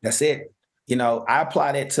rest. That's it. I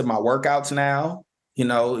apply that to my workouts now.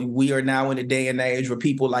 We are now in a day and age where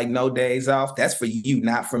people like no days off. That's for you,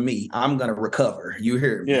 not for me. I'm going to recover. You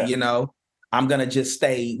hear me? Yeah. I'm going to just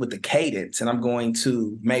stay with the cadence and I'm going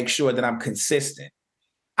to make sure that I'm consistent.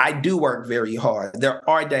 I do work very hard. There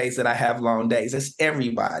are days that I have long days. It's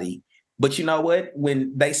everybody. But you know what?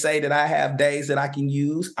 When they say that I have days that I can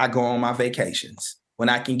use, I go on my vacations. When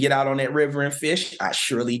I can get out on that river and fish, I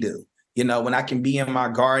surely do. When I can be in my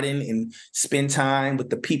garden and spend time with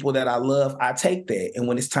the people that I love, I take that. And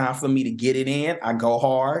when it's time for me to get it in, I go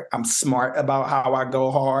hard. I'm smart about how I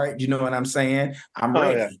go hard. You know what I'm saying? I'm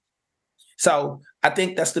ready. Yeah. So I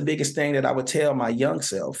think that's the biggest thing that I would tell my young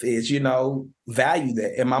self is, value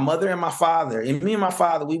that. And my mother and my father, and me and my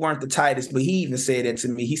father, we weren't the tightest, but he even said that to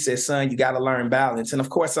me. He said, son, you got to learn balance. And of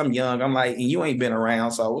course I'm young. I'm like, and you ain't been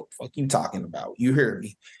around. So what the fuck you talking about? You hear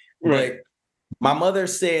me? Right. But my mother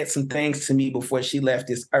said some things to me before she left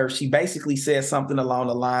this earth. She basically said something along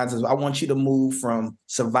the lines of, I want you to move from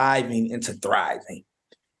surviving into thriving.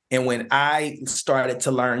 And when I started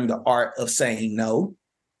to learn the art of saying no,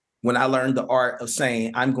 when I learned the art of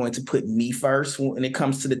saying, I'm going to put me first when it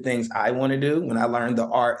comes to the things I want to do, when I learned the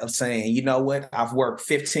art of saying, you know what, I've worked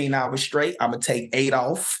 15 hours straight, I'm going to take 8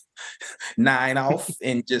 off, 9 off,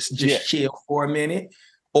 and just chill for a minute.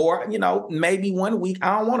 Or, maybe one week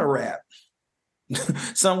I don't want to rap.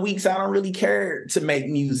 Some weeks I don't really care to make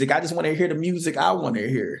music. I just want to hear the music I want to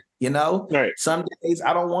hear, Right. Some days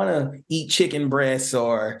I don't want to eat chicken breasts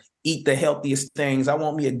or eat the healthiest things. I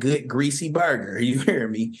want me a good greasy burger. You hear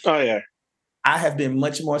me? Oh, yeah. I have been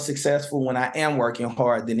much more successful when I am working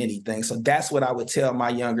hard than anything. So that's what I would tell my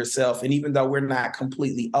younger self. And even though we're not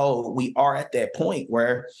completely old, we are at that point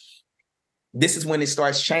where this is when it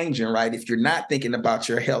starts changing, right? If you're not thinking about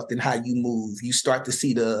your health and how you move, you start to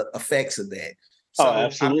see the effects of that. So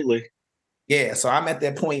absolutely. So I'm at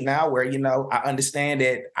that point now where, I understand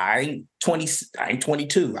that I ain't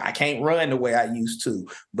 22. I can't run the way I used to.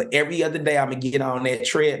 But every other day I'm going to get on that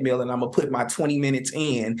treadmill and I'm going to put my 20 minutes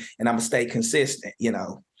in and I'm going to stay consistent,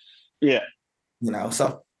 Yeah.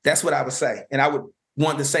 So that's what I would say. And I would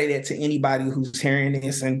want to say that to anybody who's hearing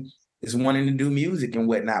this and is wanting to do music and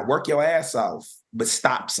whatnot. Work your ass off, but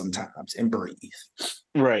stop sometimes and breathe.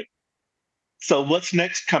 Right. So what's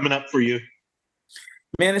next coming up for you?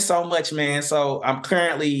 Man, it's so much, man. So I'm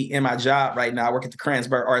currently in my job right now. I work at the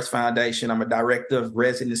Kransberg Arts Foundation. I'm a director of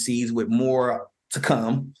residencies with more to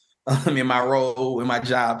come in my role, in my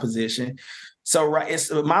job position. So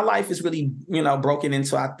my life is really, broken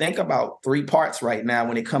into, I think, about 3 parts right now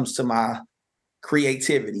when it comes to my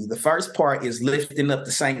creativity. The first part is lifting up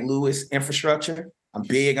the St. Louis infrastructure. I'm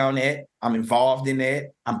big on that. I'm involved in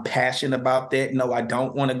that. I'm passionate about that. No, I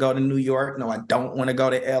don't want to go to New York. No, I don't want to go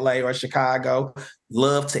to LA or Chicago.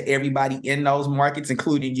 Love to everybody in those markets,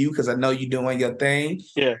 including you, because I know you're doing your thing.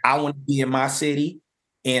 Yeah. I want to be in my city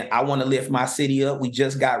and I want to lift my city up. We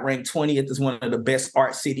just got ranked 20th as one of the best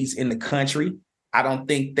art cities in the country. I don't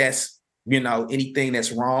think that's, anything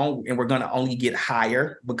that's wrong. And we're going to only get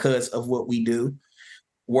higher because of what we do.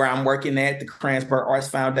 Where I'm working at, the Kransberg Arts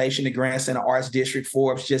Foundation, the Grand Center Arts District,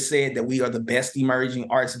 Forbes just said that we are the best emerging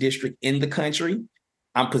arts district in the country.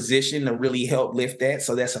 I'm positioned to really help lift that.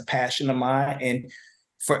 So that's a passion of mine. And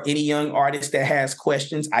for any young artist that has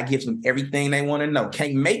questions, I give them everything they want to know.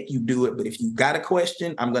 Can't make you do it, but if you got a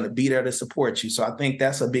question, I'm going to be there to support you. So I think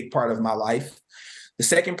that's a big part of my life. The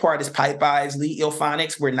second part is Pipe Isley,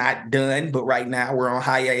 Illphonics. We're not done, but right now we're on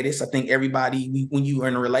hiatus. I think everybody, when you are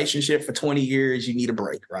in a relationship for 20 years, you need a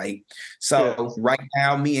break, right? So Right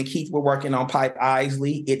now, me and Keith, we're working on Pipe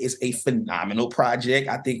Isley. It is a phenomenal project.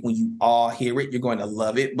 I think when you all hear it, you're going to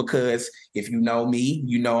love it because if you know me,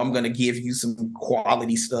 I'm going to give you some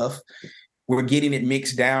quality stuff. We're getting it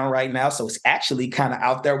mixed down right now. So it's actually kind of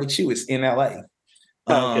out there with you. It's in LA.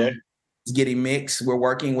 Okay. It's getting mixed. We're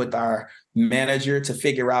working with our manager to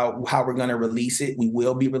figure out how we're going to release it. We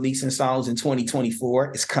will be releasing songs in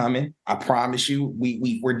 2024. It's coming. I promise you.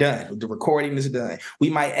 We're done. The recording is done.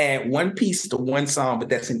 We might add one piece to one song, but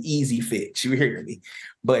that's an easy fix. You hear me?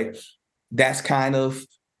 But that's kind of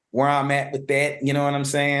where I'm at with that. You know what I'm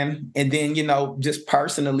saying? And then, just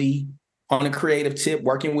personally on a creative tip,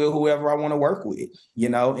 working with whoever I want to work with,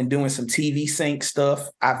 and doing some TV sync stuff.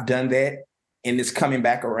 I've done that and it's coming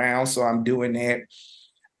back around. So I'm doing that.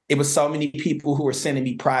 It was so many people who were sending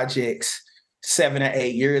me projects 7 or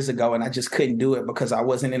 8 years ago, and I just couldn't do it because I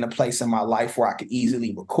wasn't in a place in my life where I could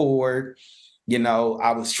easily record. You know,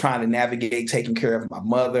 I was trying to navigate taking care of my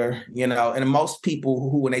mother, you know, and most people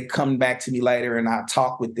who, when they come back to me later and I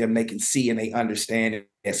talk with them, they can see and they understand it.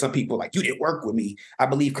 And some people like, you didn't work with me. I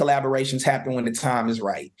believe collaborations happen when the time is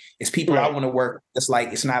right. It's people I want to work. It's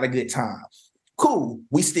like, it's not a good time. Cool.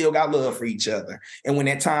 We still got love for each other. And when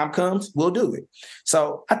that time comes, we'll do it.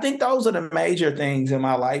 So I think those are the major things in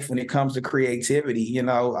my life when it comes to creativity. You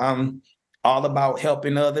know, I'm all about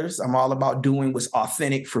helping others. I'm all about doing what's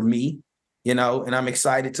authentic for me, you know, and I'm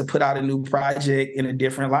excited to put out a new project in a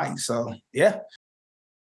different light. So, yeah.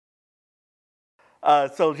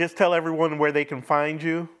 So just tell everyone where they can find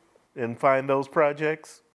you and find those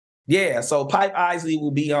projects. Yeah, so Pipe Isley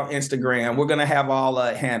will be on Instagram. We're gonna have all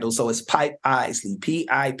handles. So it's Pipe Isley,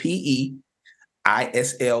 PIPEISLEY.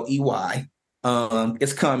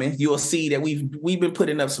 It's coming. You'll see that we've been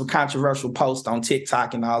putting up some controversial posts on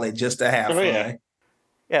TikTok and all that just to have fun. Yeah.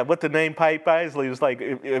 Yeah, but the name Pipe Isley was like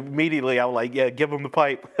immediately I was like, yeah, give him the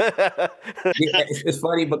pipe. Yeah, it's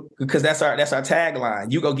funny because that's our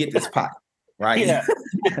tagline. You go get this pipe. Right? Yeah.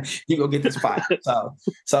 You go get this pipe.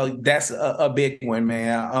 So that's a big one,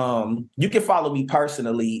 man. You can follow me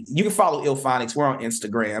personally. You can follow Illphonics. We're on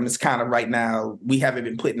Instagram. It's kind of right now, we haven't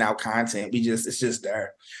been putting out content. It's just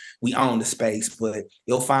there. We own the space, but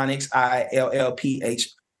Illphonics,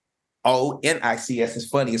 ILLPHONICS is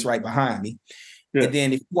funny. It's right behind me. Yeah. And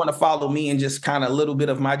then if you want to follow me and just kind of a little bit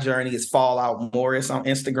of my journey, it's Fallout Morris on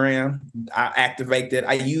Instagram. I activate that.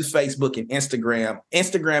 I use Facebook and Instagram.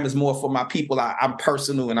 Instagram is more for my people I'm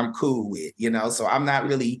personal and I'm cool with, you know, so I'm not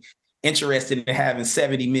really interested in having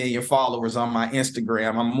 70 million followers on my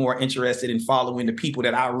Instagram. I'm more interested in following the people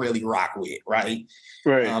that I really rock with, right?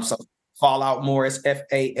 Right. So Fallout Morris,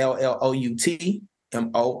 FALLOUT.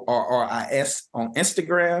 MORRIS on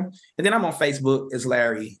Instagram. And then I'm on Facebook as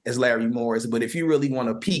Larry Morris. But if you really want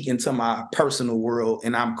to peek into my personal world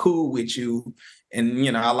and I'm cool with you and,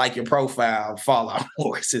 you know, I like your profile, Fallout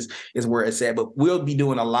Morris is where it's at. But we'll be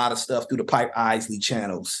doing a lot of stuff through the Pipe Isley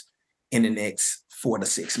channels in the next 4 to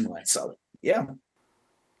 6 months. So, yeah.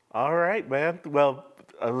 All right, man. Well,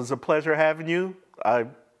 it was a pleasure having you.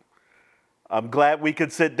 I'm glad we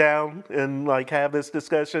could sit down and like have this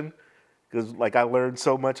discussion. Because, like, I learned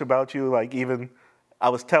so much about you. Like, even I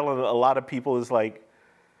was telling a lot of people, it's like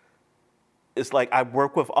I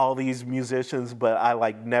work with all these musicians, but I,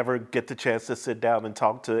 like, never get the chance to sit down and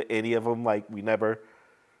talk to any of them. Like, we never,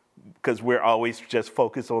 because we're always just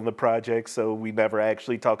focused on the project, so we never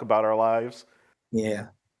actually talk about our lives. Yeah.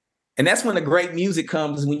 And that's when the great music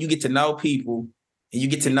comes, when you get to know people and you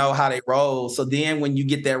get to know how they roll. So then when you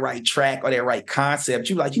get that right track or that right concept,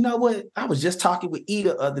 you're like, you know what? I was just talking with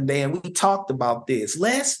Ida the other day and we talked about this.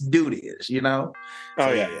 Let's do this, you know?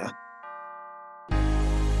 Oh, yeah.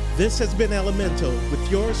 This has been Elemental with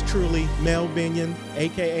yours truly, Mel Binion,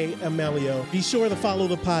 a.k.a. Amelio. Be sure to follow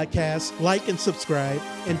the podcast, like and subscribe,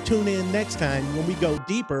 and tune in next time when we go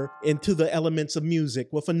deeper into the elements of music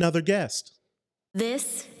with another guest.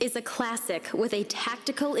 This is a classic with a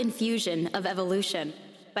tactical infusion of evolution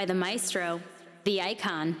by the maestro, the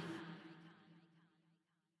icon,